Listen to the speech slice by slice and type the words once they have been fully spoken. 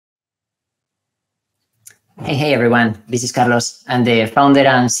Hey everyone. This is Carlos. I'm the founder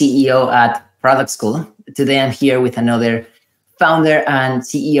and CEO at Product School. Today I'm here with another founder and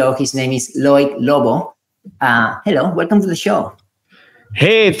CEO. His name is Lloyd Lobo. Hello, welcome to the show.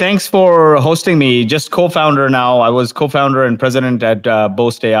 Hey, thanks for hosting me. Just co-founder now. I was co-founder and president at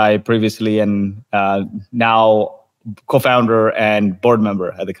Boast AI previously, and now co-founder and board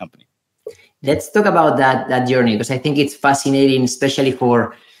member at the company. Let's talk about that journey, because I think it's fascinating, especially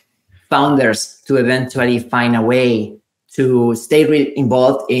for founders to eventually find a way to stay really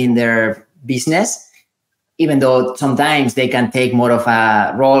involved in their business, even though sometimes they can take more of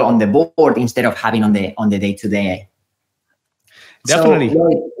a role on the board instead of having on the day-to-day. Definitely. So,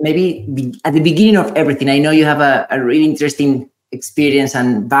 Lloyd, maybe at the beginning of everything, I know you have a really interesting experience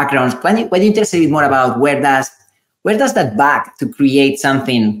and background. Why don't you tell us a bit more about where does that back to create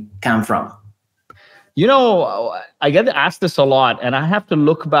something come from? You know, I get asked this a lot, and I have to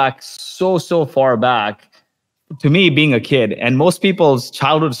look back so far back to me being a kid. And most people's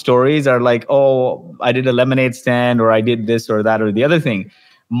childhood stories are like, oh, I did a lemonade stand, or I did this or that or the other thing.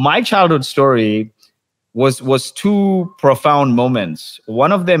 My childhood story was two profound moments.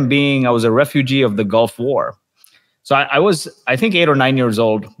 One of them being I was a refugee of the Gulf War. So I was, I think, 8 or 9 years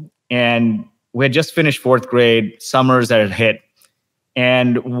old, and we had just finished 4th grade, summers that had hit.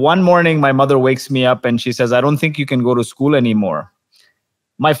 And one morning, my mother wakes me up and she says, I don't think you can go to school anymore.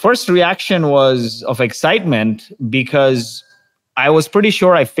 My first reaction was of excitement, because I was pretty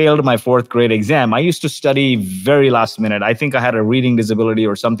sure I failed my 4th grade exam. I used to study very last minute. I think I had a reading disability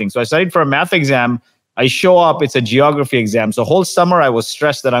or something. So I studied for a math exam. I show up, it's a geography exam. So whole summer I was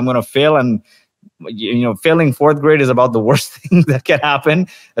stressed that I'm going to fail. And failing 4th grade is about the worst thing that can happen,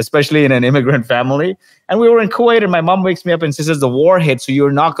 especially in an immigrant family. And we were in Kuwait, and my mom wakes me up and says, the war hit, so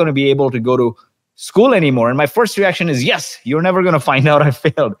you're not going to be able to go to school anymore. And my first reaction is, yes, you're never going to find out I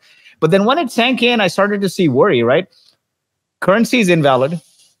failed. But then when it sank in, I started to see worry, right? Currency is invalid.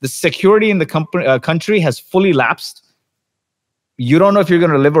 The security in the country has fully lapsed. You don't know if you're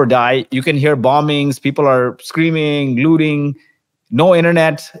going to live or die. You can hear bombings. People are screaming, looting. No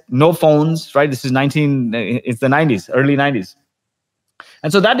internet, no phones, right? It's the 90s, early 90s.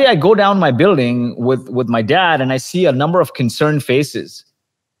 And so that day I go down my building with my dad, and I see a number of concerned faces.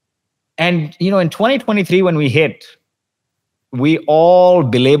 And, in 2023, when we hit, we all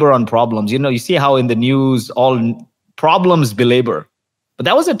belabor on problems. You see how in the news, all problems belabor. But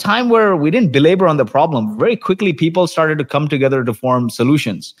that was a time where we didn't belabor on the problem. Very quickly, people started to come together to form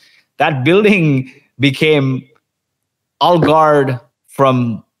solutions. That building became I'll guard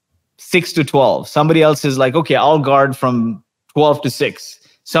from 6 to 12. Somebody else is like, okay, I'll guard from 12 to 6.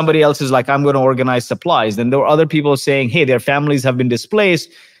 Somebody else is like, I'm going to organize supplies. Then there were other people saying, hey, their families have been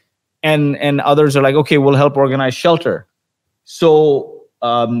displaced. And others are like, okay, we'll help organize shelter. So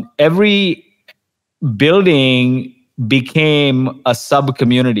every building became a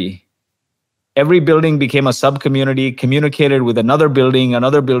sub-community. Every building became a sub-community, communicated with another building, and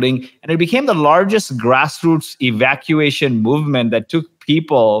it became the largest grassroots evacuation movement that took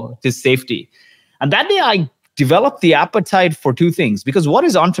people to safety. And that day, I developed the appetite for two things, because what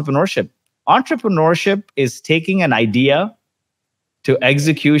is entrepreneurship? Entrepreneurship is taking an idea to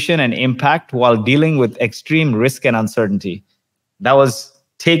execution and impact while dealing with extreme risk and uncertainty. That was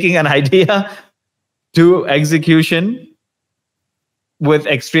taking an idea to execution with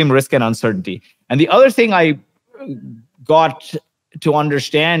extreme risk and uncertainty. And the other thing I got to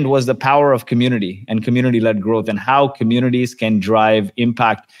understand was the power of community and community-led growth, and how communities can drive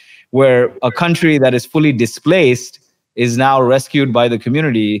impact, where a country that is fully displaced is now rescued by the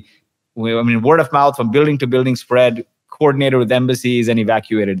community. Word of mouth from building to building spread, coordinated with embassies, and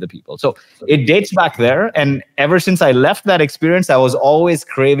evacuated the people. So it dates back there. And ever since I left that experience, I was always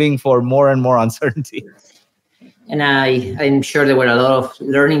craving for more and more uncertainty. And I'm sure there were a lot of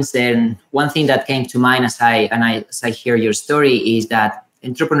learnings there. And one thing that came to mind as I hear your story is that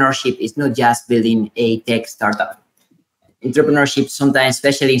entrepreneurship is not just building a tech startup. Entrepreneurship sometimes,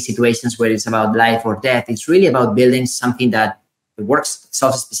 especially in situations where it's about life or death, it's really about building something that works,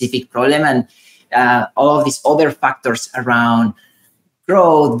 solves a specific problem, and all of these other factors around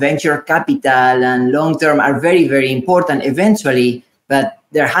growth, venture capital, and long-term are very, very important eventually. But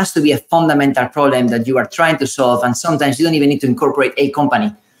there has to be a fundamental problem that you are trying to solve. And sometimes you don't even need to incorporate a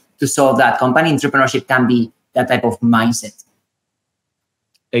company to solve that company. Entrepreneurship can be that type of mindset.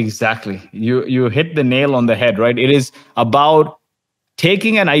 Exactly. You hit the nail on the head, right? It is about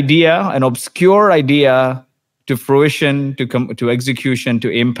taking an idea, an obscure idea, to fruition, to execution, to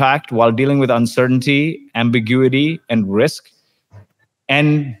impact, while dealing with uncertainty, ambiguity, and risk,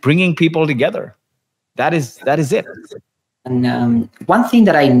 and bringing people together. That is it. And one thing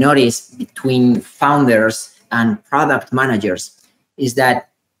that I noticed between founders and product managers is that,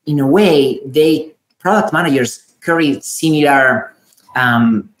 in a way, product managers carry similar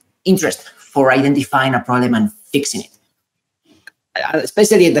interest for identifying a problem and fixing it.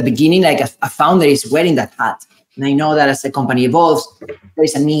 Especially at the beginning, like a founder is wearing that hat. And I know that as the company evolves, there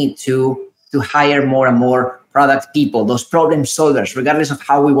is a need to hire more and more product people, those problem solvers, regardless of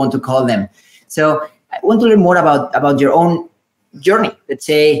how we want to call them. So I want to learn more about your own journey. Let's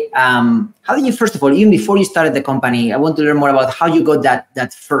say, how did you, first of all, even before you started the company, I want to learn more about how you got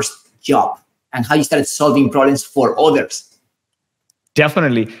that first job and how you started solving problems for others.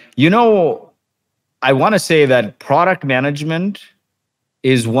 Definitely. I want to say that product management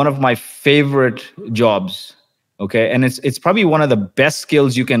is one of my favorite jobs. Okay. And it's probably one of the best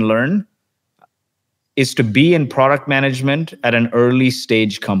skills you can learn is to be in product management at an early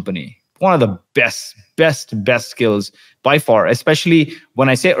stage company. One of the best skills by far, especially when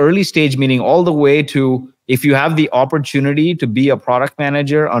I say early stage, meaning all the way to if you have the opportunity to be a product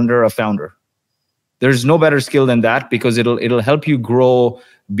manager under a founder. There's no better skill than that, because it'll help you grow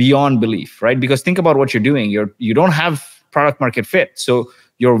beyond belief, right? Because think about what you're doing. You don't have product market fit. So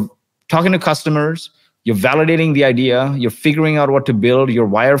you're talking to customers, you're validating the idea, you're figuring out what to build, you're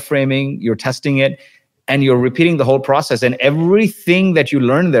wireframing, you're testing it, and you're repeating the whole process and everything that you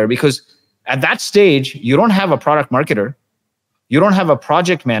learn there. Because at that stage, you don't have a product marketer, you don't have a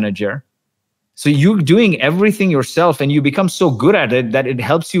project manager. So you're doing everything yourself, and you become so good at it that it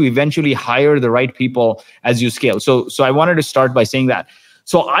helps you eventually hire the right people as you scale. So I wanted to start by saying that.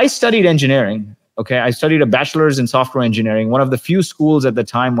 So I studied engineering. Okay, I studied a bachelor's in software engineering. One of the few schools at the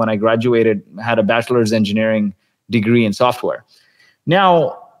time when I graduated had a bachelor's engineering degree in software.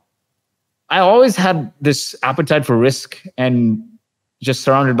 Now, I always had this appetite for risk, and just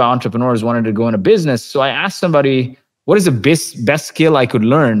surrounded by entrepreneurs, wanted to go into business. So I asked somebody, what is the best skill I could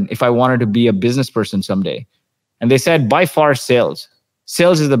learn if I wanted to be a business person someday? And they said, by far, sales.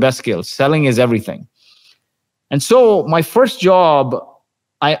 Sales is the best skill. Selling is everything. And so my first job,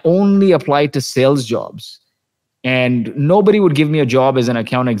 I only applied to sales jobs. And nobody would give me a job as an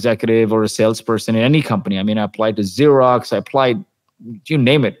account executive or a salesperson in any company. I mean, I applied to Xerox, I applied, you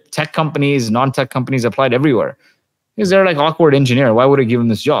name it, tech companies, non-tech companies, applied everywhere. Because they're like, awkward engineer, why would I give him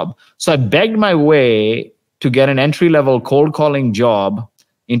this job? So I begged my way to get an entry-level cold calling job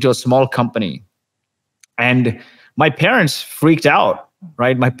into a small company. And my parents freaked out,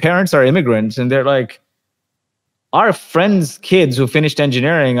 right? My parents are immigrants, and they're like, our friends' kids who finished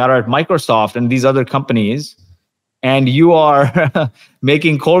engineering are at Microsoft and these other companies, and you are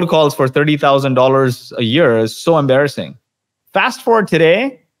making cold calls for $30,000 a year is so embarrassing. Fast forward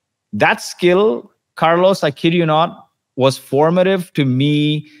today, that skill, Carlos, I kid you not, was formative to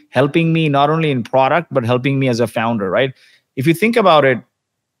me, helping me not only in product, but helping me as a founder, right? If you think about it,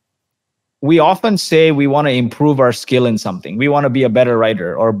 we often say we want to improve our skill in something. We want to be a better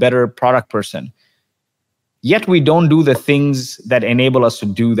writer or a better product person. Yet we don't do the things that enable us to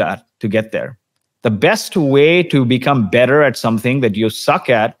do that, to get there. The best way to become better at something that you suck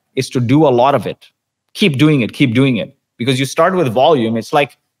at is to do a lot of it. Keep doing it, keep doing it. Because you start with volume. It's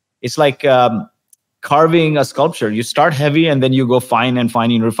like carving a sculpture. You start heavy and then you go fine and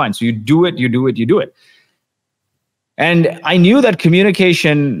fine and refine. So you do it, you do it, you do it. And I knew that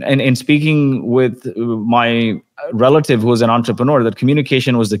communication, and in speaking with my relative who was an entrepreneur, that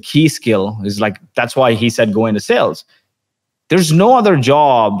communication was the key skill. Is like, that's why he said go into sales. There's no other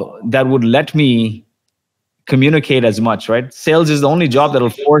job that would let me communicate as much, right? Sales is the only job that'll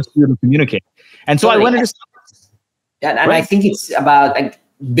force you to communicate. And so I went into... Yeah, and I think it's about like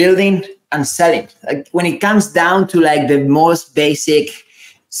building and selling. Like when it comes down to like the most basic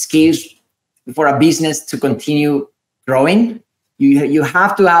skills for a business to continue growing, you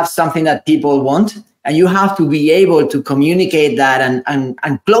have to have something that people want, and you have to be able to communicate that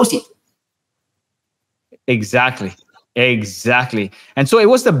and close it. Exactly. And so it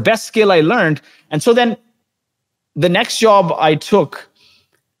was the best skill I learned. And so then the next job I took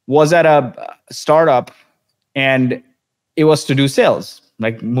was at a startup, and it was to do sales,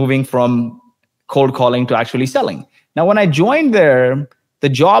 like moving from cold calling to actually selling. Now, when I joined there, the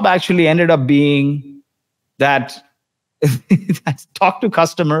job actually ended up being that talk to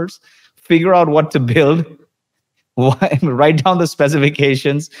customers, figure out what to build, write down the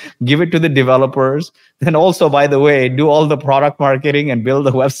specifications, give it to the developers, then also, by the way, do all the product marketing and build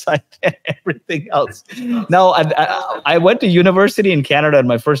the website and everything else. Now, I went to university in Canada, and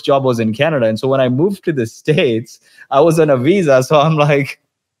my first job was in Canada. And so when I moved to the States, I was on a visa. So I'm like,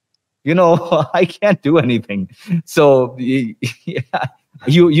 I can't do anything. So yeah,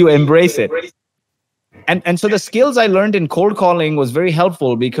 you embrace it. And so the skills I learned in cold calling was very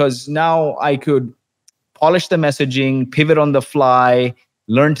helpful, because now I could polish the messaging, pivot on the fly,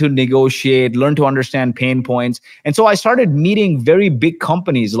 learn to negotiate, learn to understand pain points. And so I started meeting very big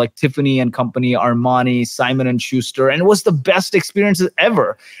companies like Tiffany and Company, Armani, Simon and Schuster, and it was the best experiences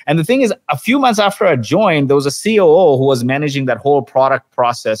ever. And the thing is, a few months after I joined, there was a COO who was managing that whole product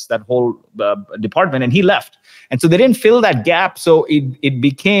process, that whole department, and he left. And so they didn't fill that gap. So it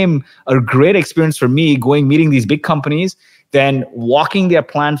became a great experience for me going, meeting these big companies, then walking their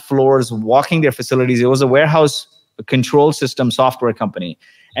plant floors, walking their facilities. It was a warehouse control system software company.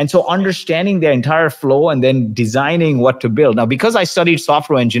 And so understanding their entire flow and then designing what to build. Now, because I studied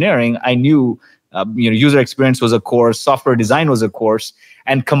software engineering, I knew user experience was a course, software design was a course,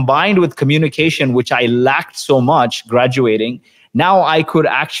 and combined with communication, which I lacked so much graduating, now I could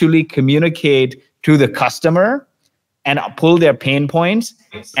actually communicate to the customer and pull their pain points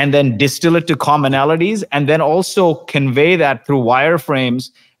and then distill it to commonalities, and then also convey that through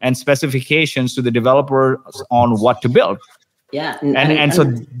wireframes and specifications to the developers on what to build. Yeah. And so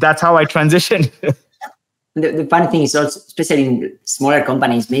that's how I transitioned. The funny thing is also, especially in smaller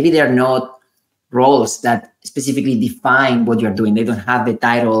companies, maybe they're not roles that specifically define what you're doing. They don't have the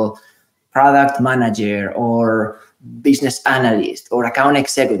title product manager or business analyst or account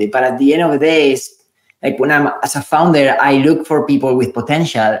executive. But at the end of the day, it's like when I'm as a founder, I look for people with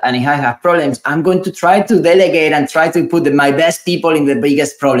potential, and if I have problems, I'm going to try to delegate and try to put my best people in the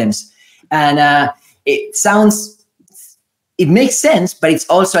biggest problems. And it makes sense, but it's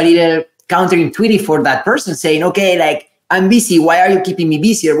also a little counterintuitive for that person saying, okay, like, I'm busy. Why are you keeping me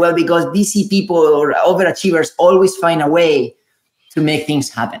busier? Well, because busy people or overachievers always find a way to make things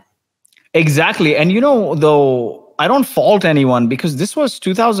happen. Exactly. And though I don't fault anyone, because this was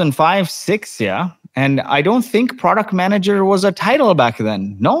 2005, 6, yeah. And I don't think product manager was a title back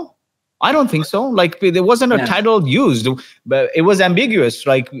then. No, I don't think so. Like, there wasn't a title used, but it was ambiguous.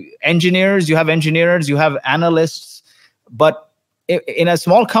 Like, engineers, you have analysts, but in a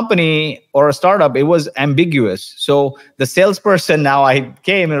small company or a startup, it was ambiguous. So the salesperson, now I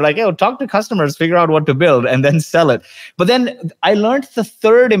came and like, talk to customers, figure out what to build, and then sell it. But then I learned the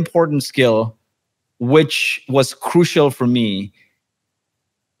third important skill, which was crucial for me,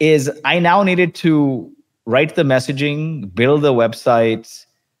 is I now needed to write the messaging, build the websites,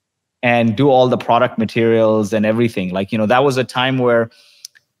 and do all the product materials and everything. Like, that was a time where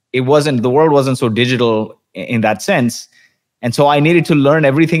the world wasn't so digital in that sense. And so I needed to learn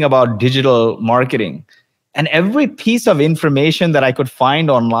everything about digital marketing. And every piece of information that I could find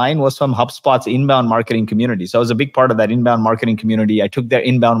online was from HubSpot's inbound marketing community. So I was a big part of that inbound marketing community. I took their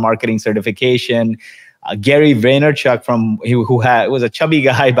inbound marketing certification. Gary Vaynerchuk, who was a chubby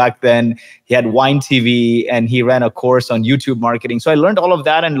guy back then, he had Wine TV and he ran a course on YouTube marketing. So I learned all of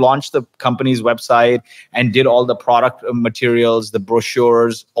that and launched the company's website and did all the product materials, the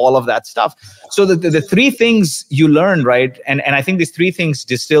brochures, all of that stuff. So the three things you learn, right? And I think these three things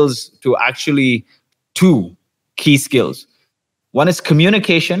distills to actually two key skills. One is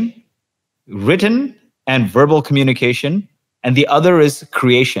communication, written and verbal communication, and the other is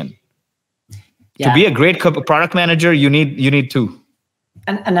creation. Yeah. To be a great product manager, you need two.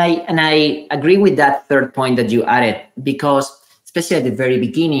 And I agree with that third point that you added, because especially at the very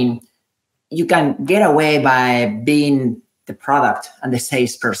beginning, you can get away by being the product and the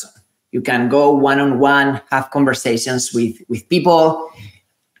salesperson. You can go one-on-one, have conversations with people,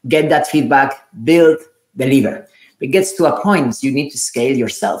 get that feedback, build, deliver. It gets to a point you need to scale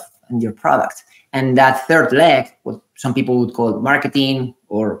yourself and your product. And that third leg, what some people would call marketing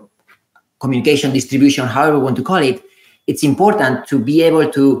or communication, distribution, however you want to call it, it's important to be able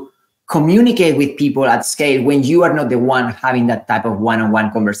to communicate with people at scale when you are not the one having that type of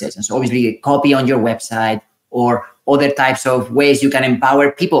one-on-one conversation. So obviously, copy on your website or other types of ways you can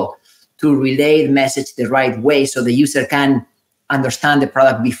empower people to relay the message the right way so the user can understand the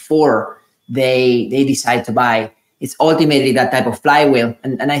product before they decide to buy. It's ultimately that type of flywheel.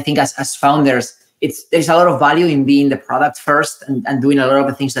 And I think as founders, there's a lot of value in being the product first and doing a lot of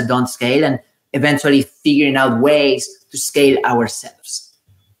the things that don't scale and eventually figuring out ways to scale ourselves.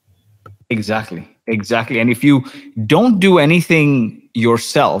 Exactly. And if you don't do anything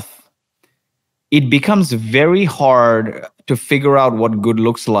yourself, it becomes very hard to figure out what good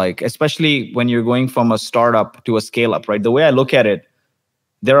looks like, especially when you're going from a startup to a scale up, right? The way I look at it,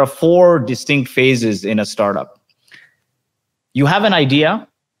 there are 4 distinct phases in a startup. You have an idea.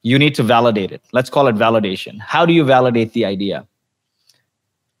 You need to validate it. Let's call it validation. How do you validate the idea?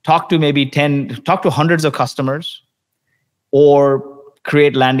 Talk to hundreds of customers, or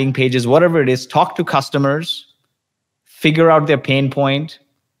create landing pages, whatever it is. Talk to customers, figure out their pain point,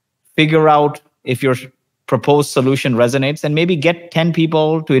 figure out if your proposed solution resonates, then maybe get 10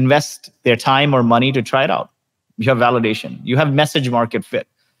 people to invest their time or money to try it out. You have validation. You have message market fit.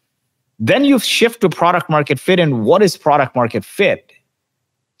 Then you shift to product market fit. And what is product market fit?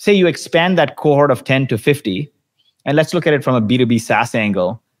 Say you expand that cohort of 10 to 50, and let's look at it from a B2B SaaS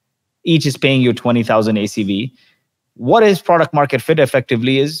angle. Each is paying you 20,000 ACV. What is product market fit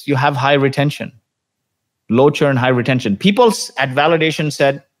effectively is you have high retention, low churn, high retention. People at validation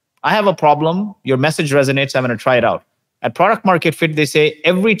said, I have a problem. Your message resonates. I'm going to try it out. At product market fit, they say,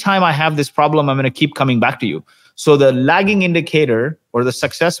 every time I have this problem, I'm going to keep coming back to you. So the lagging indicator or the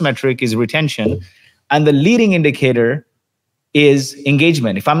success metric is retention, and the leading indicator is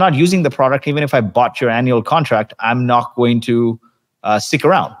engagement. If I'm not using the product, even if I bought your annual contract, I'm not going to stick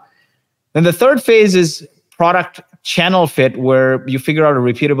around. Then the third phase is product channel fit, where you figure out a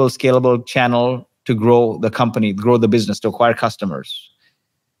repeatable, scalable channel to grow the company, grow the business, to acquire customers.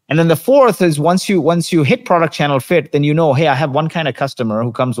 And then the fourth is once you hit product channel fit, then you know, hey, I have one kind of customer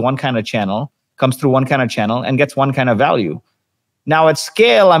who comes through one kind of channel, and gets one kind of value. Now at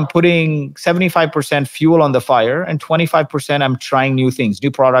scale, I'm putting 75% fuel on the fire, and 25% I'm trying new things, new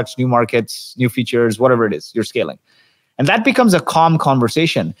products, new markets, new features, whatever it is, you're scaling. And that becomes a calm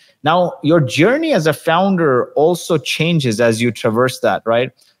conversation. Now, your journey as a founder also changes as you traverse that,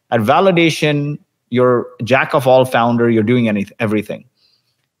 right? At validation, you're jack of all founder, you're doing everything.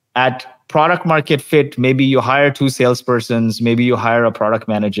 At product market fit, maybe you hire 2 salespersons, maybe you hire a product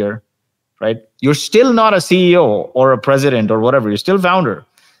manager, right? You're still not a CEO or a president or whatever. You're still founder.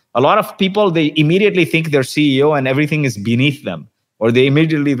 A lot of people, they immediately think they're CEO and everything is beneath them, or they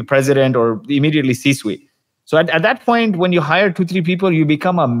immediately the president or immediately C-suite. So at that point, when you hire 2-3 people, you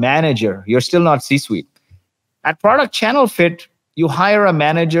become a manager. You're still not C-suite. At product channel fit, you hire a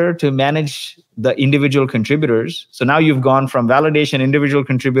manager to manage the individual contributors. So now you've gone from validation individual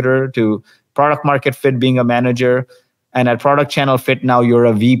contributor to product market fit being a manager. And at product channel fit, now you're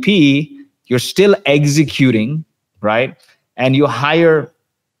a VP. You're still executing, right? And you hire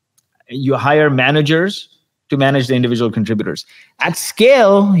managers to manage the individual contributors. At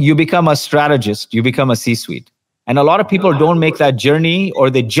scale, you become a strategist, you become a C-suite. And a lot of people don't make that journey, or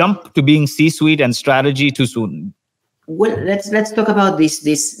they jump to being C-suite and strategy too soon. Well, let's talk about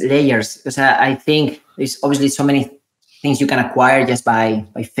these layers, because I think there's obviously so many things you can acquire just by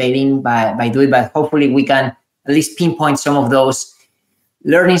failing, by doing, but hopefully we can at least pinpoint some of those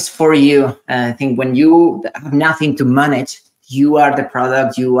learnings for you. I think when you have nothing to manage, you are the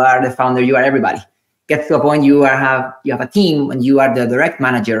product, you are the founder, you are everybody. Get to a point you have a team and you are the direct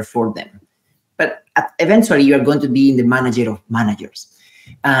manager for them. But eventually you are going to be in the manager of managers.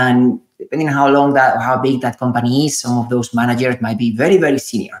 And depending on how big that company is, some of those managers might be very, very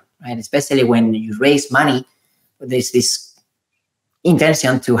senior, right? Especially when you raise money, there's this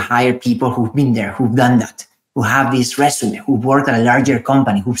intention to hire people who've been there, who've done that, who have this resume, who've worked at a larger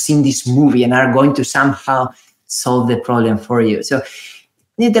company, who've seen this movie and are going to somehow solve the problem for you. So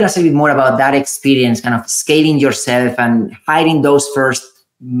can you tell us a bit more about that experience, kind of scaling yourself and hiring those first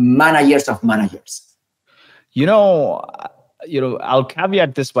managers of managers? I'll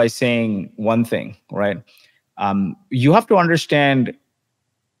caveat this by saying one thing, right? You have to understand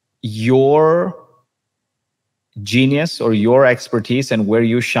your genius or your expertise and where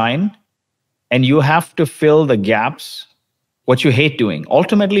you shine, and you have to fill the gaps, what you hate doing.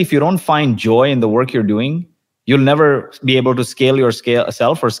 Ultimately, if you don't find joy in the work you're doing, you'll never be able to scale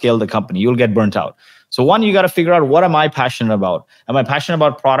yourself or scale the company. You'll get burnt out. So one, you got to figure out, what am I passionate about? Am I passionate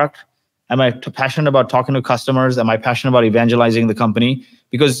about product? Am I passionate about talking to customers? Am I passionate about evangelizing the company?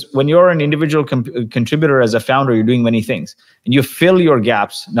 Because when you're an individual contributor as a founder, you're doing many things. And you fill your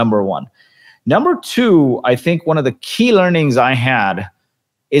gaps, number one. Number two, I think one of the key learnings I had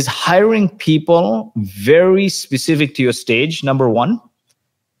is hiring people very specific to your stage, number one,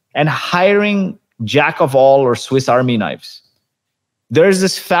 and hiring jack of all or Swiss Army knives. There's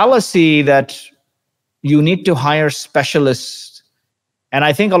this fallacy that you need to hire specialists. And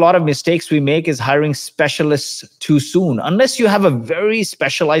I think a lot of mistakes we make is hiring specialists too soon. Unless you have a very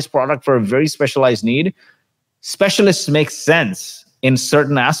specialized product for a very specialized need, specialists make sense in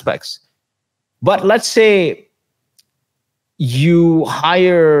certain aspects. But let's say you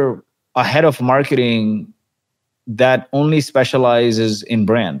hire a head of marketing that only specializes in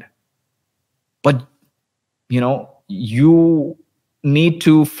brand. But, you need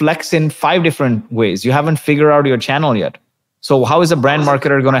to flex in 5 different ways. You haven't figured out your channel yet. So how is a brand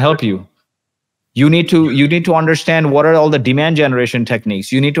marketer going to help you? You need to understand what are all the demand generation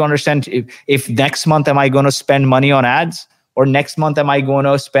techniques. You need to understand if next month am I going to spend money on ads, or next month am I going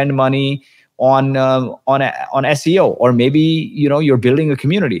to spend money on SEO, or maybe you're building a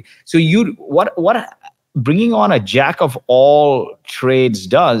community. So what bringing on a jack of all trades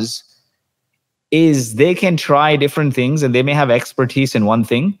does is they can try different things, and they may have expertise in one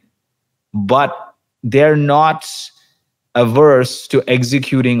thing, but they're not averse to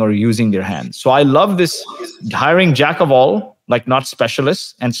executing or using their hands. So I love this hiring jack of all, like not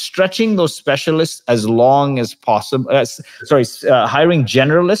specialists, and stretching those specialists as long as possible. Hiring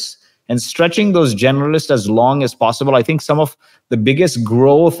generalists and stretching those generalists as long as possible. I think some of the biggest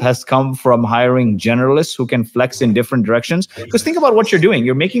growth has come from hiring generalists who can flex in different directions. Because think about what you're doing.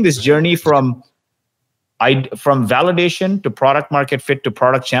 You're making this journey from validation to product market fit to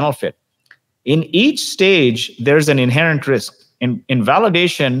product channel fit. In each stage, there's an inherent risk. In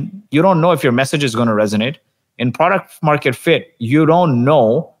validation, you don't know if your message is going to resonate. In product market fit, you don't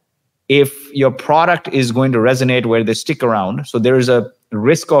know if your product is going to resonate where they stick around. So there is a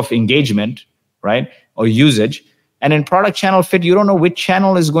risk of engagement, right, or usage. And in product channel fit, you don't know which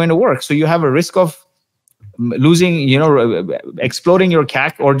channel is going to work. So you have a risk of losing, exploding your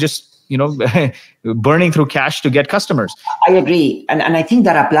CAC, or just burning through cash to get customers. I agree, and I think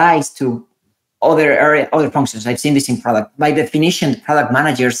that applies to other functions. I've seen this in product. By definition, product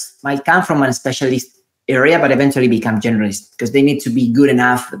managers might come from a specialist area, but eventually become generalists because they need to be good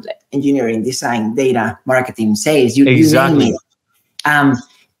enough at engineering, design, data, marketing, sales. Exactly. You name it.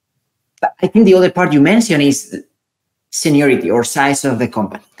 But I think the other part you mentioned is seniority or size of the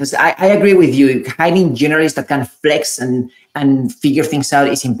company. Because I agree with you, hiring generalists that can flex and figure things out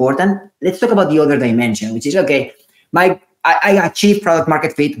is important. Let's talk about the other dimension, which is, okay, I achieved product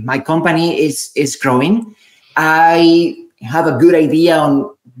market fit. My company is growing. I have a good idea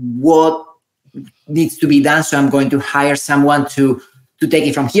on what needs to be done. So I'm going to hire someone to take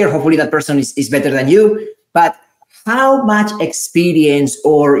it from here. Hopefully that person is better than you. But how much experience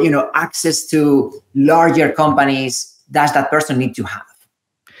or access to larger companies does that person need to have?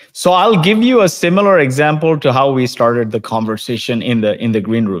 So I'll give you a similar example to how we started the conversation in the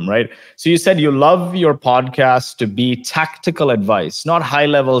green room, right? So you said you love your podcast to be tactical advice, not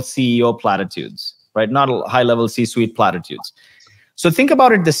high-level CEO platitudes, right? Not high-level C-suite platitudes. So think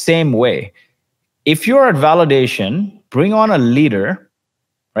about it the same way. If you're at validation, bring on a leader,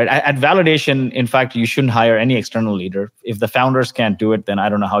 right? At validation, in fact, you shouldn't hire any external leader. If the founders can't do it, then I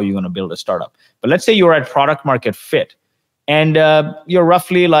don't know how you're going to build a startup. But let's say you're at product market fit, and you're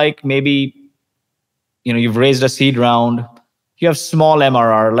roughly like maybe, you've raised a seed round. You have small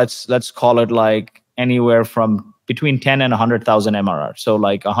MRR. Let's call it like anywhere from between 10 and 100,000 MRR. So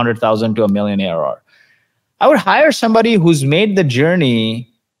like 100,000 to $1 million ARR. I would hire somebody who's made the journey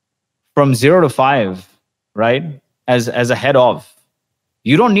from 0 to 5, right? As a head of.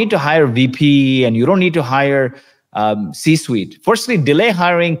 You don't need to hire VP, and you don't need to hire C-suite. Firstly, delay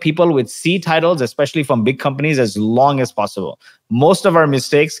hiring people with C titles, especially from big companies, as long as possible. Most of our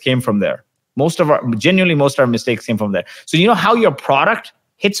mistakes came from there. Most of our mistakes came from there. So you know how your product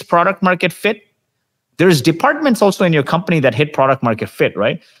hits product market fit? There's departments also in your company that hit product market fit,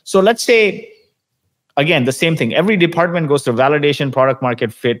 right? So let's say, again, the same thing. Every department goes through validation, product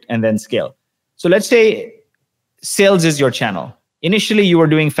market fit, and then scale. So let's say sales is your channel. Initially, you were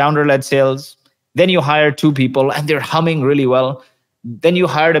doing founder-led sales. Then you hired 2 people, and they're humming really well. Then you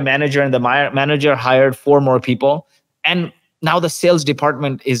hired a manager, and the manager hired 4 more people. And now the sales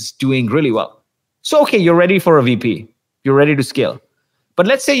department is doing really well. So, okay, you're ready for a VP. You're ready to scale. But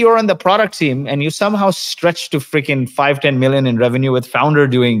let's say you're on the product team, and you somehow stretch to freaking 5-10 million in revenue with founder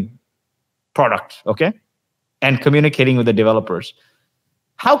doing product, okay? And communicating with the developers.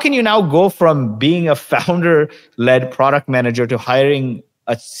 How can you now go from being a founder-led product manager to hiring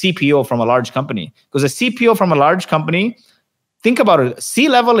a CPO from a large company? Because a CPO from a large company, think about it.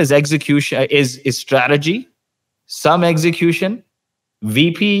 C-level is execution, is strategy, some execution.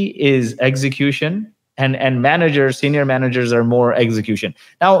 VP is execution, and managers, senior managers are more execution.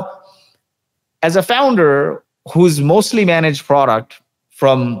 Now, as a founder who's mostly managed product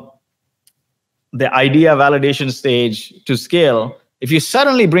from the idea validation stage to scale, if you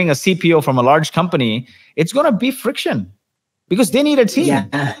suddenly bring a CPO from a large company, it's going to be friction because they need a team.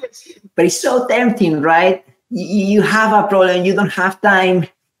 Yeah, but it's so tempting, right? You have a problem, you don't have time.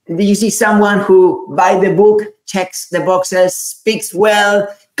 You see someone who buys the book, checks the boxes, speaks well,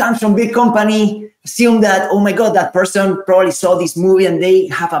 comes from big company, assume that, oh my God, that person probably saw this movie and they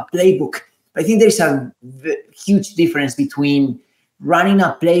have a playbook. I think there's a huge difference between running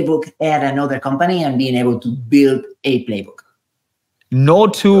a playbook at another company and being able to build a playbook. No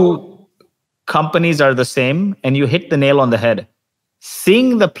 2 companies are the same, and you hit the nail on the head.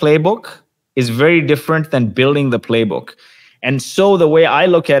 Seeing the playbook is very different than building the playbook. And so the way I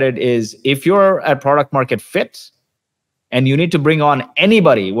look at it is, if you're at product market fit and you need to bring on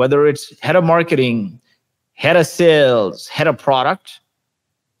anybody, whether it's head of marketing, head of sales, head of product,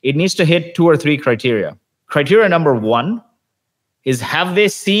 it needs to hit 2 or 3 criteria. Criteria number 1 is, have they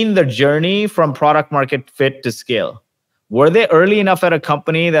seen the journey from product market fit to scale? Were they early enough at a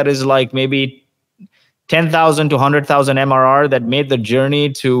company that is like maybe 10,000 to 100,000 MRR that made the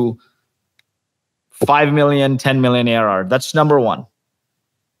journey to 5 million, 10 million ARR? That's number 1.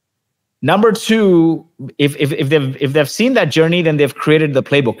 Number 2, if they've seen that journey, then they've created the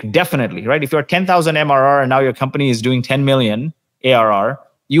playbook, definitely, right? If you're 10,000 MRR and now your company is doing 10 million ARR,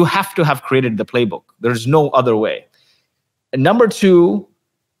 you have to have created the playbook. There's no other way. And number 2,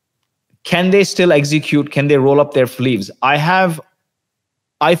 can they still execute? Can they roll up their sleeves?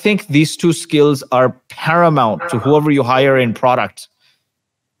 I think these 2 skills are paramount to whoever you hire in product.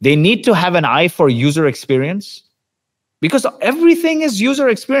 They need to have an eye for user experience, because everything is user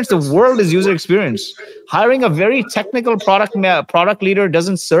experience. The world is user experience. Hiring a very technical product leader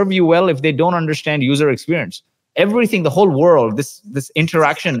doesn't serve you well if they don't understand user experience. Everything, the whole world, this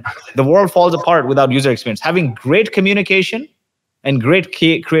interaction, the world falls apart without user experience. Having great communication and great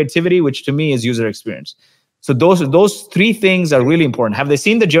creativity, which to me is user experience. So those 3 things are really important. Have they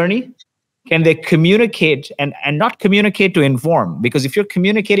seen the journey? Can they communicate and not communicate to inform? Because if you're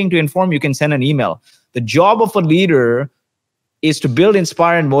communicating to inform, you can send an email. The job of a leader is to build,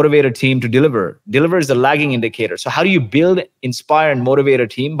 inspire, and motivate a team to deliver. Deliver is the lagging indicator. So how do you build, inspire, and motivate a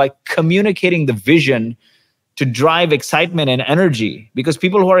team? By communicating the vision to drive excitement and energy, because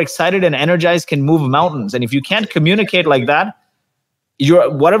people who are excited and energized can move mountains. And if you can't communicate like that,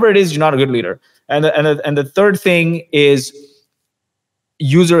 whatever it is, you're not a good leader. And the third thing is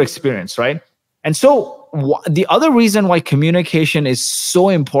user experience, right? And so the other reason why communication is so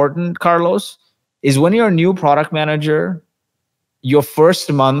important, Carlos, is when you're a new product manager, your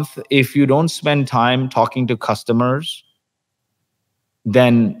first month, if you don't spend time talking to customers,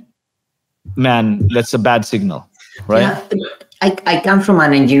 then man, that's a bad signal, right? Yeah, I come from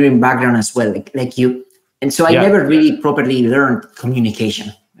an engineering background as well, like you. And so I never really properly learned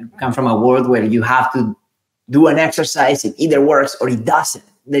communication. I come from a world where you have to do an exercise. It either works or it doesn't.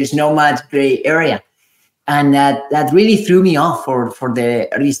 There's no much gray area. And that really threw me off for the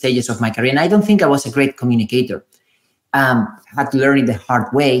early stages of my career. And I don't think I was a great communicator. I had to learn it the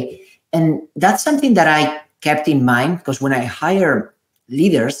hard way. And that's something that I kept in mind, because when I hire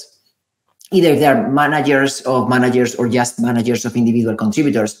leaders, either they're managers or just managers of individual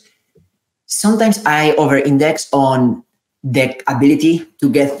contributors, sometimes I over-index on the ability to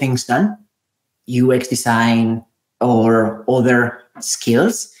get things done, UX design or other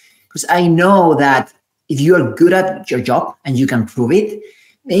skills, because I know that if you are good at your job and you can prove it,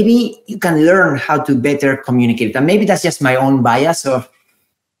 maybe you can learn how to better communicate. And maybe that's just my own bias of,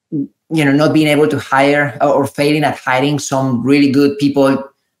 not being able to hire or failing at hiring some really good people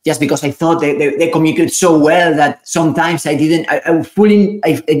just because I thought they communicate so well that sometimes I didn't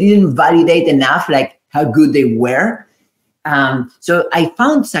validate enough like how good they were. So I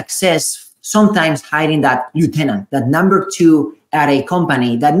found success sometimes hiring that lieutenant, that number 2 at a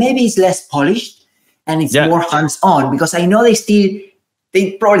company that maybe is less polished and it's more hands-on, because I know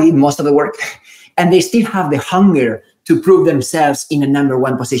they probably did most of the work and they still have the hunger to prove themselves in a number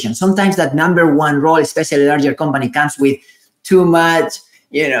 1 position. Sometimes that number 1 role, especially a larger company, comes with too much,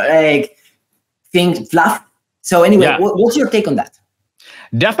 like things fluff. So anyway, what's your take on that?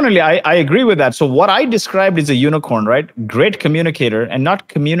 Definitely, I agree with that. So what I described is a unicorn, right? Great communicator, and not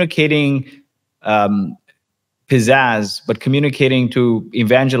communicating pizzazz, but communicating to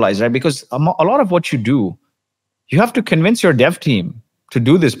evangelize, right? Because a lot of what you do, you have to convince your dev team to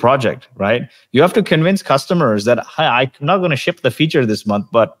do this project, right? You have to convince customers that, hi, I'm not going to ship the feature this month,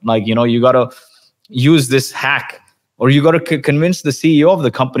 but you got to use this hack. Or you got to convince the CEO of the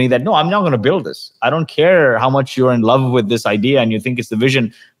company that, no, I'm not going to build this. I don't care how much you're in love with this idea and you think it's the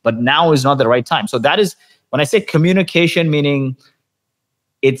vision, but now is not the right time. So that is, when I say communication, meaning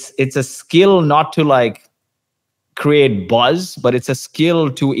it's a skill not to create buzz, but it's a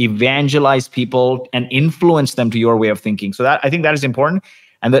skill to evangelize people and influence them to your way of thinking. So I think that is important.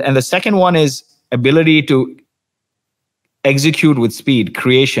 And the second one is ability to execute with speed,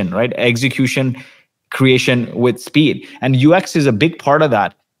 creation, right? Execution, creation with speed, and UX is a big part of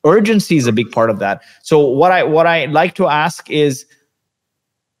that. Urgency is a big part of that. So what I like to ask is,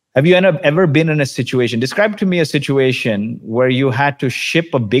 have you ever been in a situation? Describe to me a situation where you had to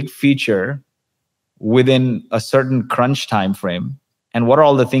ship a big feature within a certain crunch time frame, and what are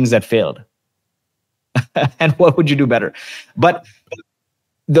all the things that failed, and what would you do better? But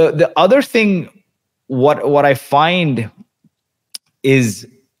the other thing, what I find is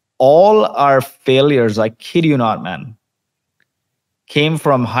all our failures, I kid you not, man, came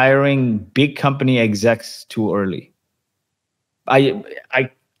from hiring big company execs too early. I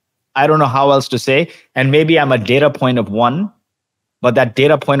don't know how else to say. And maybe I'm a data point of one, but that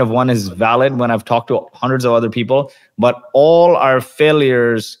data point of one is valid when I've talked to hundreds of other people. But all our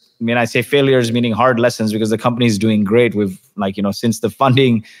failures, I mean, I say failures meaning hard lessons, because the company is doing great. We've since the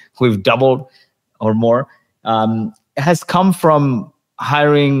funding, we've doubled or more. It has come from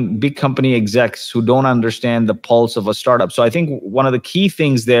hiring big company execs who don't understand the pulse of a startup. So I think one of the key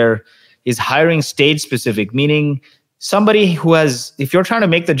things there is hiring stage specific, meaning somebody who has, if you're trying to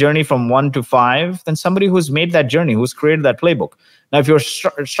make the journey from 1 to 5, then somebody who's made that journey, who's created that playbook. Now, if you're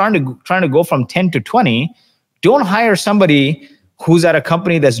trying to go from 10 to 20, don't hire somebody who's at a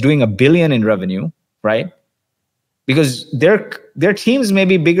company that's doing $1 billion in revenue, right? Because their teams may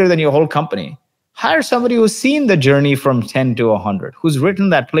be bigger than your whole company. Hire somebody who's seen the journey from 10 to 100, who's written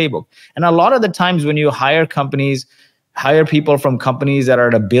that playbook. And a lot of the times when you hire people from companies that are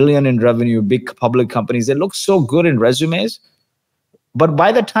at $1 billion in revenue, big public companies, they look so good in resumes. But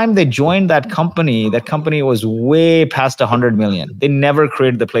by the time they joined that company was way past 100 million. They never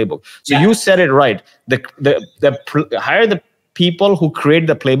created the playbook. So You said it right. Hire the people who create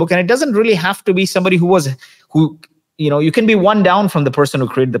the playbook. And it doesn't really have to be somebody you can be one down from the person who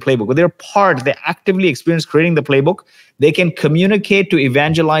created the playbook, but they actively experience creating the playbook. They can communicate to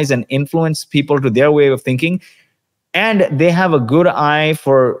evangelize and influence people to their way of thinking. And they have a good eye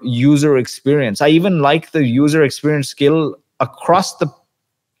for user experience. I even like the user experience skill across the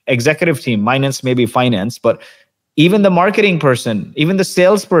executive team, minus maybe finance, but even the marketing person, even the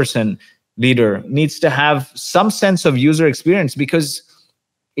salesperson leader needs to have some sense of user experience, because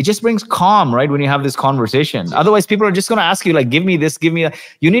it just brings calm, right? When you have this conversation. Otherwise, people are just going to ask you, like, give me this, give me that.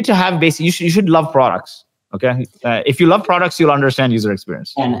 You need to have you should love products. Okay. If you love products, you'll understand user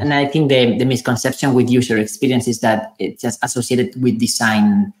experience. And I think the misconception with user experience is that it's just associated with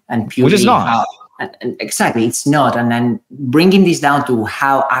design and purely. Which is not. Exactly. It's not. And then bringing this down to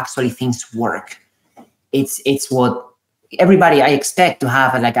how actually things work. It's what everybody, I expect to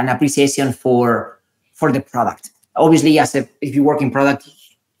have like an appreciation for the product. Obviously, if you work in product,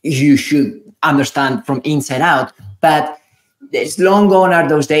 you should understand from inside out, but it's long gone are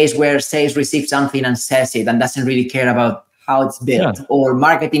those days where sales receives something and says it and doesn't really care about how it's built, or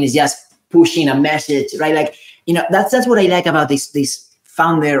marketing is just pushing a message, right? Like, that's what I like about this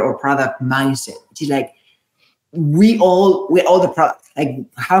founder or product mindset, which is like, we're all the product. Like,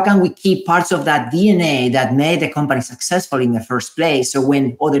 how can we keep parts of that DNA that made the company successful in the first place? So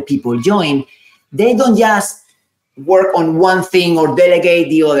when other people join, they don't just work on one thing or delegate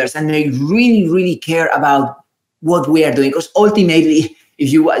the others, and they really, really care about what we are doing. Because ultimately, if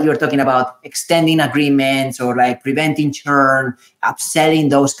you're talking about extending agreements or like preventing churn, upselling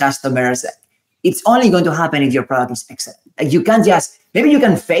those customers, it's only going to happen if your product is excellent. Like, you can't just, maybe you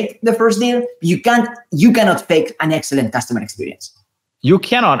can fake the first deal, you cannot fake an excellent customer experience. You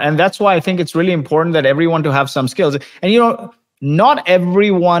cannot. And that's why I think it's really important that everyone to have some skills. And not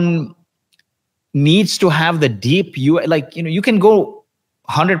everyone needs to have the deep you can go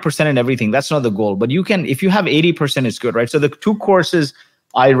 100% in everything. That's not the goal, but you can, if you have 80%, it's good, right? So the 2 courses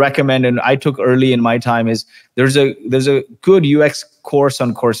I recommend and I took early in my time is there's a good UX course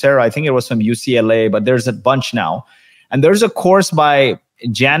on Coursera. I think it was from UCLA, but there's a bunch now. And there's a course by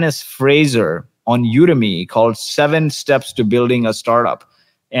Janice Fraser on Udemy called 7 Steps to Building a Startup.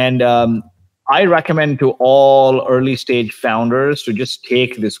 And I recommend to all early stage founders to just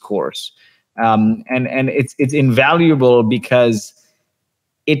take this course. And it's invaluable because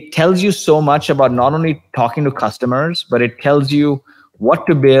it tells you so much about not only talking to customers, but it tells you what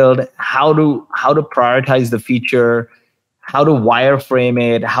to build, how to prioritize the feature, how to wireframe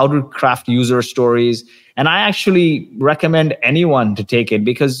it, how to craft user stories. And I actually recommend anyone to take it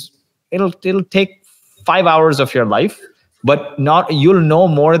because it'll take 5 hours of your life, but you'll know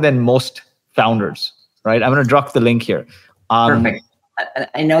more than most founders, right? I'm going to drop the link here. Perfect.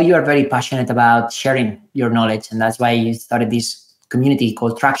 I know you are very passionate about sharing your knowledge, and that's why you started this community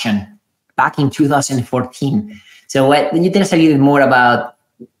called Traction back in 2014. So can you tell us a little bit more about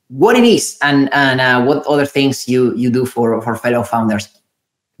what it is and what other things you do for fellow founders?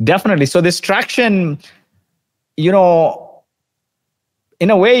 Definitely. So this Traction, in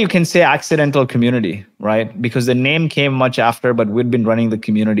a way you can say accidental community, right? Because the name came much after, but we'd been running the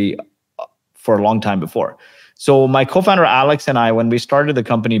community for a long time before. So my co-founder Alex and I, when we started the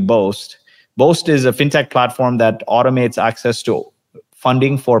company Boast is a fintech platform that automates access to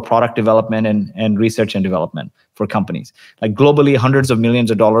funding for product development and research and development for companies. Like globally, hundreds of millions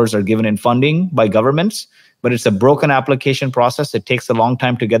of dollars are given in funding by governments but it's a broken application process. It takes a long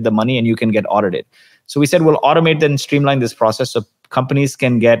time to get the money and you can get audited. So we said, we'll automate and streamline this process so companies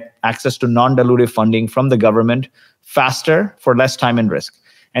can get access to non-dilutive funding from the government faster for less time and risk.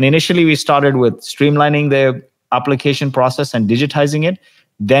 And initially we started with streamlining the application process and digitizing it.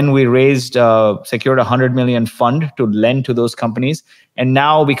 Then we secured a $100 million fund to lend to those companies. And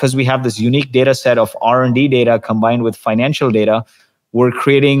now, because we have this unique data set of R&D data combined with financial data, we're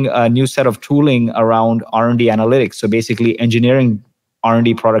creating a new set of tooling around R&D analytics. So basically engineering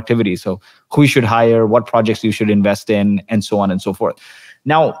R&D productivity. So who you should hire, what projects you should invest in, and so on and so forth.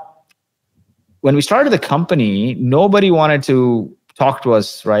 Now, when we started the company, nobody wanted to talk to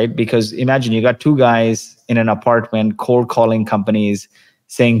us, right? Because imagine you got two guys in an apartment cold calling companies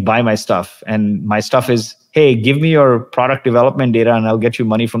saying, buy my stuff. And my stuff is, hey, give me your product development data and I'll get you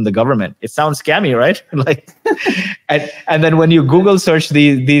money from the government. It sounds scammy, right? Like, and then when you Google search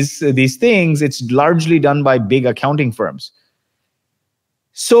these things, it's largely done by big accounting firms.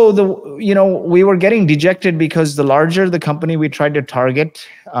 So we were getting dejected because the larger the company we tried to target,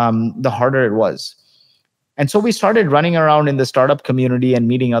 the harder it was. And so we started running around in the startup community and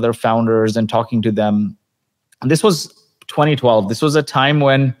meeting other founders and talking to them. And this was 2012. This was a time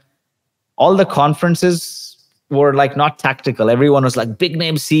when all the conferences were like not tactical. Everyone was like big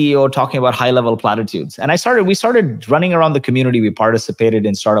name CEO talking about high level platitudes. And we started running around the community. We participated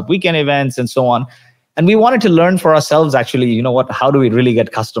in startup weekend events and so on. And we wanted to learn for ourselves, actually, how do we really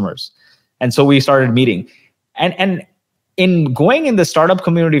get customers? And so we started meeting. And in going in the startup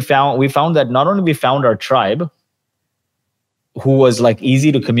community, we found that not only we found our tribe, who was like easy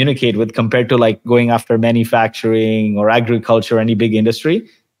to communicate with compared to like going after manufacturing or agriculture, any big industry,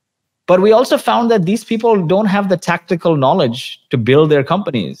 but we also found that these people don't have the tactical knowledge to build their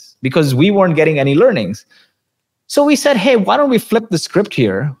companies because we weren't getting any learnings. So we said, hey, why don't we flip the script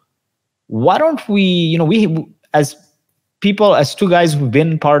here? Why don't we, we as people, as two guys who've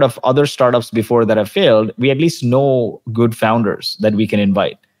been part of other startups before that have failed, we at least know good founders that we can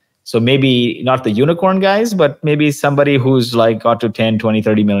invite. So maybe not the unicorn guys, but maybe somebody who's like got to 10, 20,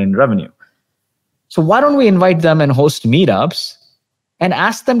 30 million revenue. So why don't we invite them and host meetups and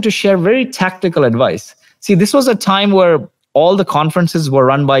ask them to share very tactical advice? See, this was a time where all the conferences were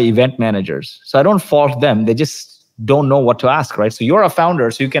run by event managers. So I don't fault them. They just don't know what to ask, right? So you're a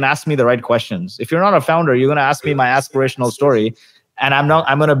founder, so you can ask me the right questions. If you're not a founder, you're going to ask me my aspirational story, and I'm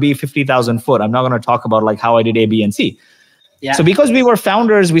going to be 50,000 foot. I'm not going to talk about like how I did A, B, and C. Yeah. So because we were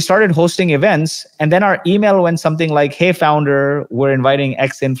founders, we started hosting events, and then our email went something like, hey, founder, we're inviting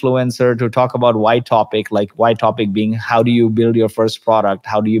X influencer to talk about Y topic, like Y topic being how do you build your first product?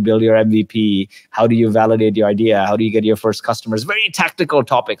 How do you build your MVP? How do you validate your idea? How do you get your first customers? Very tactical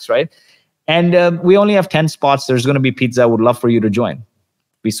topics, right? And we only have 10 spots. There's going to be pizza. I would love for you to join.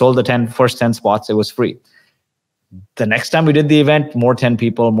 We sold the first 10 spots. It was free. The next time we did the event, more 10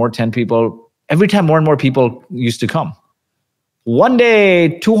 people. Every time more and more people used to come. One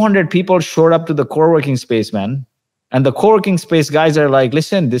day, 200 people showed up to the co-working space, man. And the co-working space guys are like,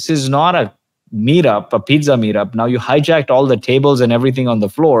 listen, this is not a meetup, a pizza meetup. Now you hijacked all the tables and everything on the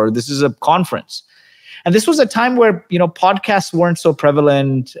floor. This is a conference. And this was a time where, podcasts weren't so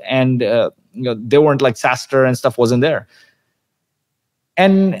prevalent and, they weren't like SaaStr and stuff wasn't there.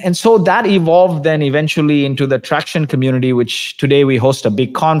 And so that evolved then eventually into the Traction community, which today we host a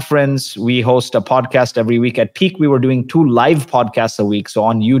big conference. We host a podcast every week. At peak, we were doing 2 live podcasts a week. So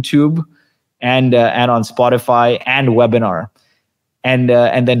on YouTube and on Spotify and webinar. And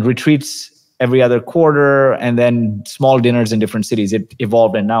then retreats every other quarter, and then small dinners in different cities. It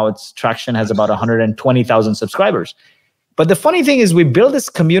evolved, and now Traction has about 120,000 subscribers. But the funny thing is we built this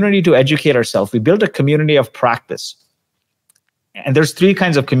community to educate ourselves. We built a community of practice. And there's 3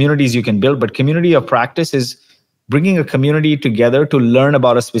 kinds of communities you can build, but community of practice is bringing a community together to learn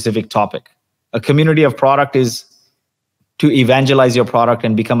about a specific topic. A community of product is to evangelize your product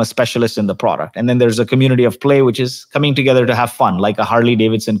and become a specialist in the product. And then there's a community of play, which is coming together to have fun, like a Harley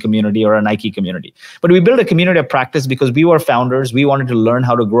Davidson community or a Nike community. But we built a community of practice because we were founders. We wanted to learn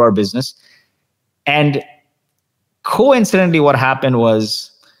how to grow our business. And coincidentally, what happened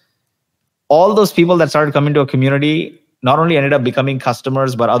was all those people that started coming to a community not only ended up becoming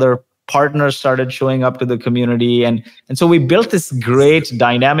customers, but other partners started showing up to the community. And so we built this great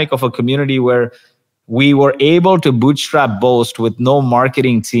dynamic of a community where we were able to bootstrap Boast with no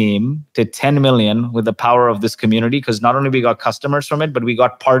marketing team to 10 million with the power of this community, because not only we got customers from it, but we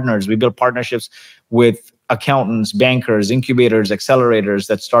got partners. We built partnerships with accountants, bankers, incubators, accelerators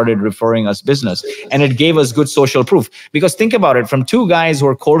that started referring us business. And it gave us good social proof. Because think about it, from 2 guys who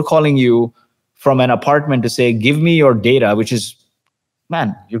are cold calling you from an apartment to say, give me your data, which is,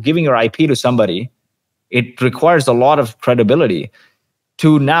 man, you're giving your IP to somebody. it requires a lot of credibility.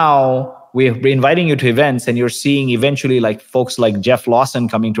 To now, we're inviting you to events and you're seeing eventually like folks like Jeff Lawson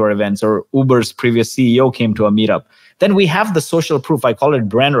coming to our events, or Uber's previous CEO came to a meetup. Then we have the social proof. I call it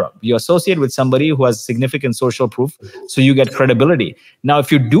brand rub. You associate with somebody who has significant social proof, so you get credibility. Now,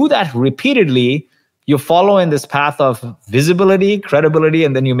 if you do that repeatedly, you follow in this path of visibility, credibility,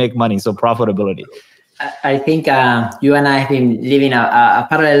 and then you make money. So profitability. I think you and I have been living a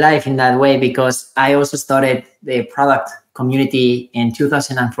parallel life in that way, because I also started the product community in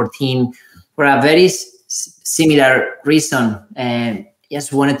 2014 for a very similar reason, and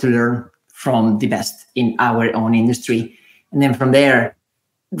just wanted to learn from the best in our own industry. And then from there,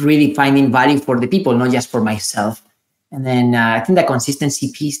 really finding value for the people, not just for myself. And then I think the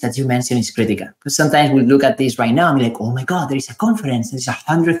consistency piece that you mentioned is critical, because sometimes we look at this right now and be like, oh my God, there is a conference, there's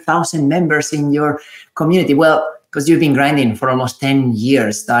 100,000 members in your community. Well, because you've been grinding for almost 10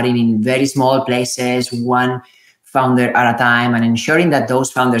 years, starting in very small places, one founder at a time, and ensuring that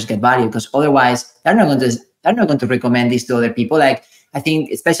those founders get value, because otherwise they're not going to recommend this to other people. Like, I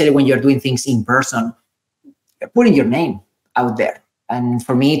think, especially when you're doing things in person, you're putting your name out there. And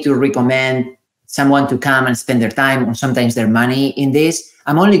for me to recommend someone to come and spend their time or sometimes their money in this,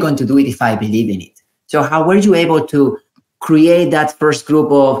 I'm only going to do it if I believe in it. So how were you able to create that first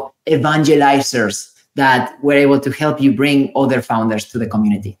group of evangelizers that were able to help you bring other founders to the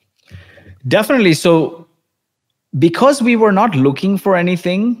community? Definitely. So because we were not looking for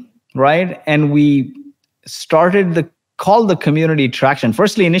anything, right? And we started called the community traction.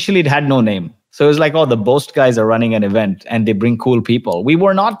 Firstly, initially it had no name. So it was like, oh, the Boast guys are running an event and they bring cool people. We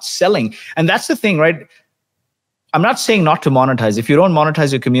were not selling. And that's the thing, right? I'm not saying not to monetize. If you don't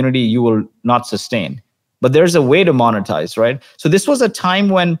monetize your community, you will not sustain. But there's a way to monetize, right? So this was a time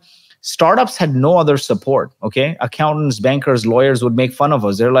when startups had no other support, okay? Accountants, bankers, lawyers would make fun of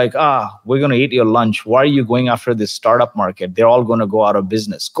us. They're like, we're going to eat your lunch. Why are you going after this startup market? They're all going to go out of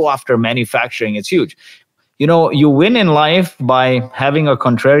business. Go after manufacturing. It's huge. You know, you win in life by having a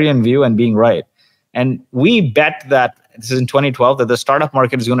contrarian view and being right. And we bet that, this is in 2012, that the startup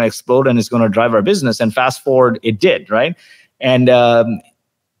market is going to explode and it's going to drive our business. And fast forward, it did, right? And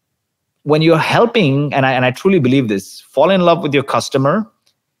when you're helping, and I truly believe this, fall in love with your customer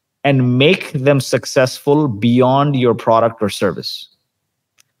and make them successful beyond your product or service.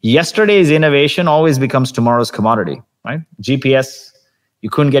 Yesterday's innovation always becomes tomorrow's commodity, right? GPS,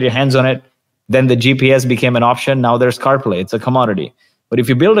 you couldn't get your hands on it. Then the GPS became an option. Now there's CarPlay. It's a commodity. But if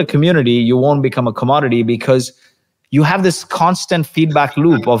you build a community, you won't become a commodity, because you have this constant feedback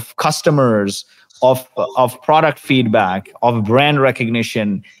loop of customers, of product feedback, of brand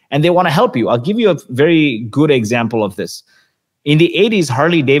recognition, and they want to help you. I'll give you a very good example of this. In the 80s,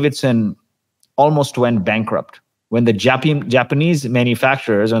 Harley Davidson almost went bankrupt. When the Japanese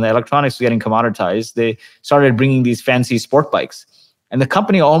manufacturers, when the electronics was getting commoditized, they started bringing these fancy sport bikes. And the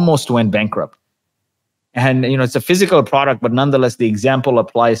company almost went bankrupt. And it's a physical product, but nonetheless, the example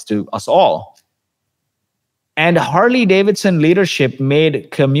applies to us all. And Harley Davidson leadership made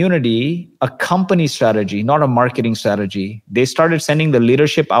community a company strategy, not a marketing strategy. They started sending the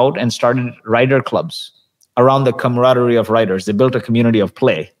leadership out and started rider clubs around the camaraderie of riders. They built a community of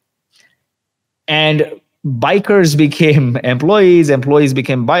play. And bikers became employees, employees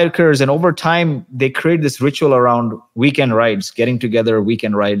became bikers. And over time, they created this ritual around weekend rides, getting together,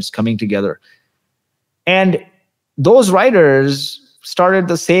 weekend rides, coming together. And those riders started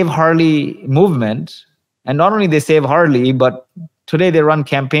the Save Harley movement. And not only they save Harley, but today they run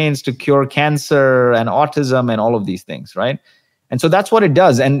campaigns to cure cancer and autism and all of these things, right? And so that's what it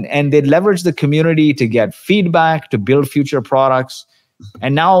does. And they leverage the community to get feedback, to build future products.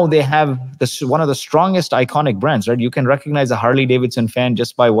 And now they have one of the strongest iconic brands, right? You can recognize a Harley Davidson fan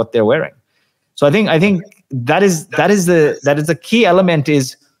just by what they're wearing. So I think that is the key element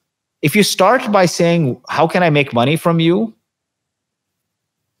is, if you start by saying, how can I make money from you?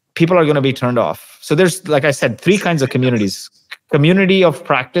 People are going to be turned off. So there's, like I said, 3 kinds of communities. Community of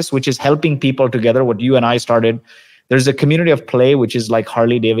practice, which is helping people together, what you and I started. There's a community of play, which is like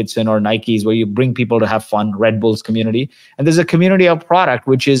Harley Davidson or Nike's, where you bring people to have fun, Red Bull's community. And there's a community of product,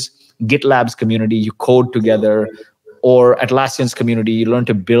 which is GitLab's community. You code together. Or Atlassian's community, you learn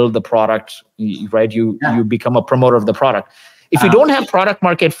to build the product, right? You become a promoter of the product. If you don't have product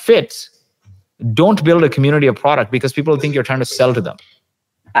market fit, don't build a community of product, because people think you're trying to sell to them.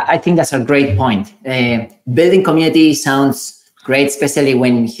 I think that's a great point. Building community sounds great, especially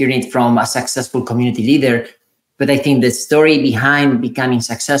when hearing it from a successful community leader. But I think the story behind becoming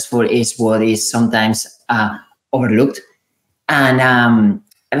successful is what is sometimes overlooked. And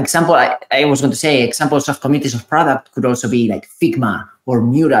an example, I was going to say, examples of communities of product could also be like Figma or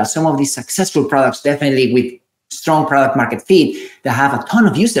Mural, some of these successful products, definitely with strong product market fit, that have a ton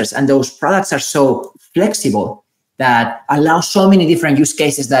of users. And those products are so flexible that allow so many different use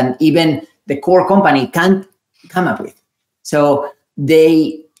cases that even the core company can't come up with. So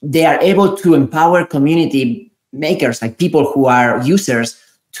they are able to empower community makers, like people who are users,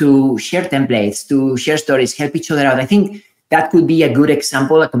 to share templates, to share stories, help each other out. I think that could be a good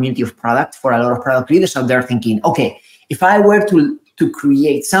example, a community of product for a lot of product leaders out there thinking, okay, if I were to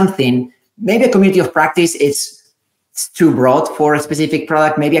create something, maybe a community of practice, it's too broad for a specific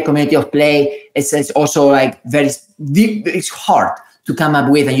product. Maybe a community of play, it's also like very deep, it's hard to come up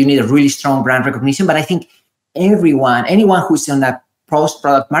with, and you need a really strong brand recognition. But I think anyone who's on that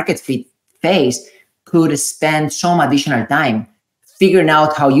post-product market fit phase could spend some additional time figuring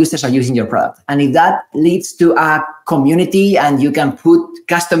out how users are using your product. And if that leads to a community and you can put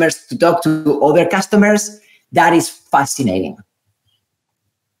customers to talk to other customers, that is fascinating.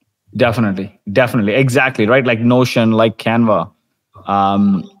 Definitely. Exactly. Right. Like Notion, like Canva,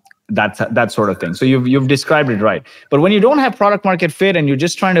 that sort of thing. So you've described it right. But when you don't have product market fit and you're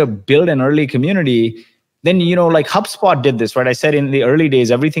just trying to build an early community, then, like HubSpot did this, right? I said in the early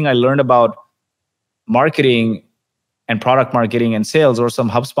days, everything I learned about marketing and product marketing and sales or some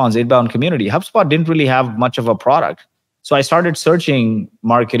HubSpot's inbound community. HubSpot didn't really have much of a product. So I started searching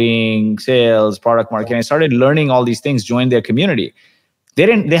marketing, sales, product marketing. I started learning all these things, joined their community.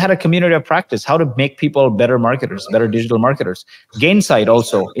 They had a community of practice, how to make people better marketers, better digital marketers. Gainsight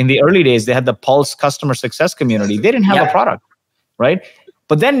also, in the early days, they had the Pulse customer success community. They didn't have a product, right?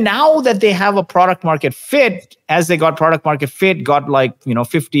 But then now that they have a product market fit, as they got product market fit, got like,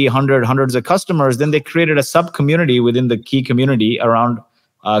 50, 100, hundreds of customers, then they created a sub community within the key community around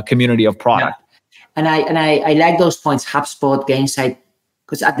community of product. Yeah. And I like those points, HubSpot, Gainsight,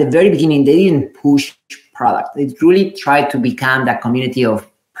 because at the very beginning, they didn't push product. They really tried to become that community of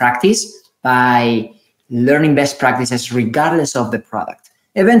practice by learning best practices regardless of the product.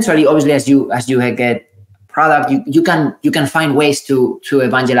 Eventually, obviously, as you get product, you can find ways to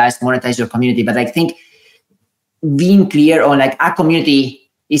evangelize, monetize your community. But I think being clear on like a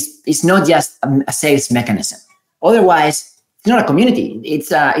community is not just a sales mechanism. Otherwise, it's not a community.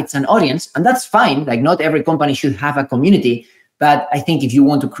 It's an audience, and that's fine. Like not every company should have a community. But I think if you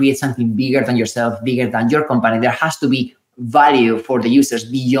want to create something bigger than yourself, bigger than your company, there has to be value for the users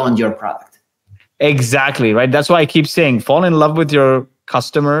beyond your product. Exactly, right? That's why I keep saying, fall in love with your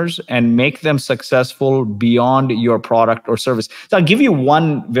customers and make them successful beyond your product or service. So I'll give you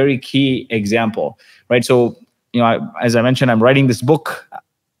one very key example, right? So, as I mentioned, I'm writing this book,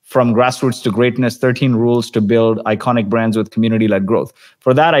 From Grassroots to Greatness, 13 Rules to Build Iconic Brands with Community-Led Growth.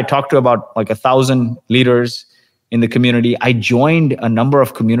 For that, I talked to about like 1,000 leaders in the community. I joined a number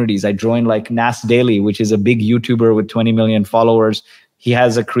of communities. I joined like Nas Daily, which is a big YouTuber with 20 million followers. He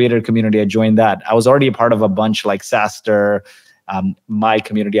has a creator community. I joined that. I was already a part of a bunch like Saster, my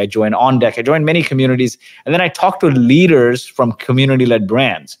community. I joined On Deck. I joined many communities. And then I talked to leaders from community-led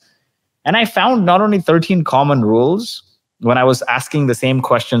brands. And I found not only 13 common rules when I was asking the same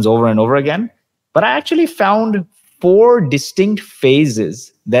questions over and over again, but I actually found 4 distinct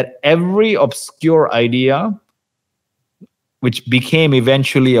phases that every obscure idea, which became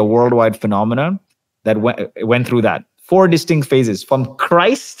eventually a worldwide phenomenon, that went through that. 4 distinct phases. From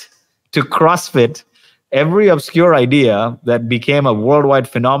Christ to CrossFit, every obscure idea that became a worldwide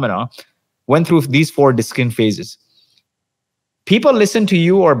phenomenon went through these 4 distinct phases. People listen to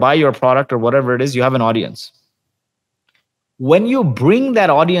you or buy your product or whatever it is, you have an audience. When you bring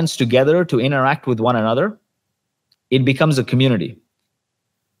that audience together to interact with one another, it becomes a community.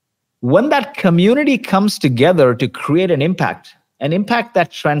 When that community comes together to create an impact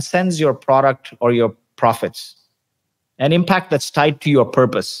that transcends your product or your profits, an impact that's tied to your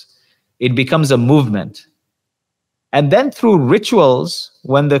purpose, it becomes a movement. And then through rituals,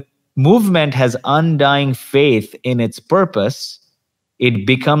 when the movement has undying faith in its purpose, it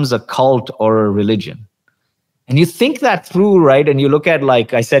becomes a cult or a religion. And you think that through, right? And you look at,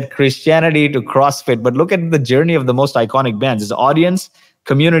 like I said, Christianity to CrossFit, but look at the journey of the most iconic bands. It's audience,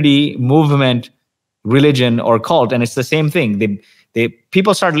 community, movement, religion, or cult. And it's the same thing.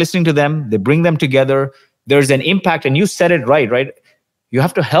 People start listening to them. They bring them together. There's an impact. And you said it right? You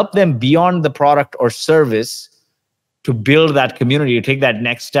have to help them beyond the product or service to build that community, to take that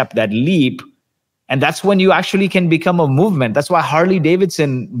next step, that leap. And that's when you actually can become a movement. That's why Harley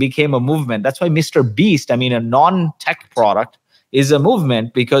Davidson became a movement. That's why Mr. Beast, a non-tech product, is a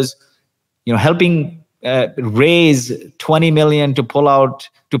movement, because helping raise 20 million to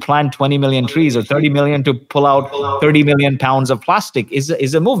plant 20 million trees, or 30 million to pull out 30 million pounds of plastic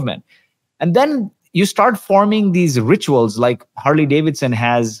is a movement. And then you start forming these rituals, like Harley Davidson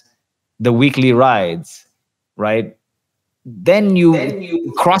has the weekly rides, right? Then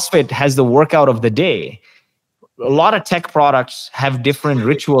CrossFit has the workout of the day. A lot of tech products have different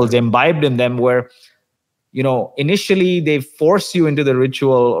rituals imbibed in them where, initially they force you into the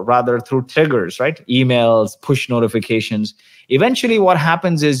ritual rather through triggers, right? Emails, push notifications. Eventually what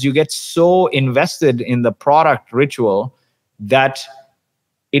happens is you get so invested in the product ritual that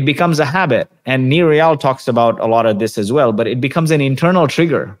it becomes a habit. And Nereal talks about a lot of this as well, but it becomes an internal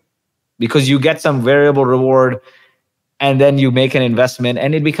trigger because you get some variable reward and then you make an investment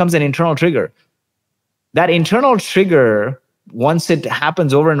and it becomes an internal trigger. That internal trigger, once it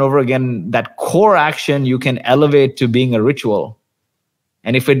happens over and over again, that core action you can elevate to being a ritual.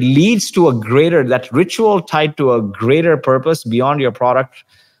 And if it leads to that ritual tied to a greater purpose beyond your product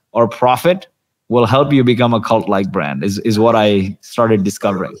or profit, will help you become a cult-like brand, is what I started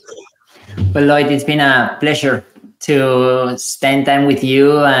discovering. Well, Lloyd, it's been a pleasure to spend time with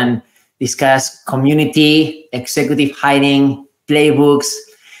you and discuss community, executive hiring, playbooks,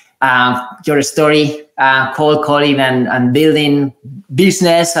 your story, cold calling and building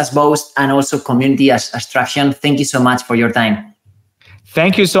business as both, and also community as traction. Thank you so much for your time.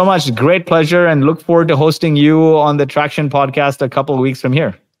 Thank you so much. Great pleasure, and look forward to hosting you on the Traction podcast a couple of weeks from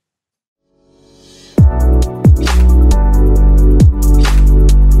here.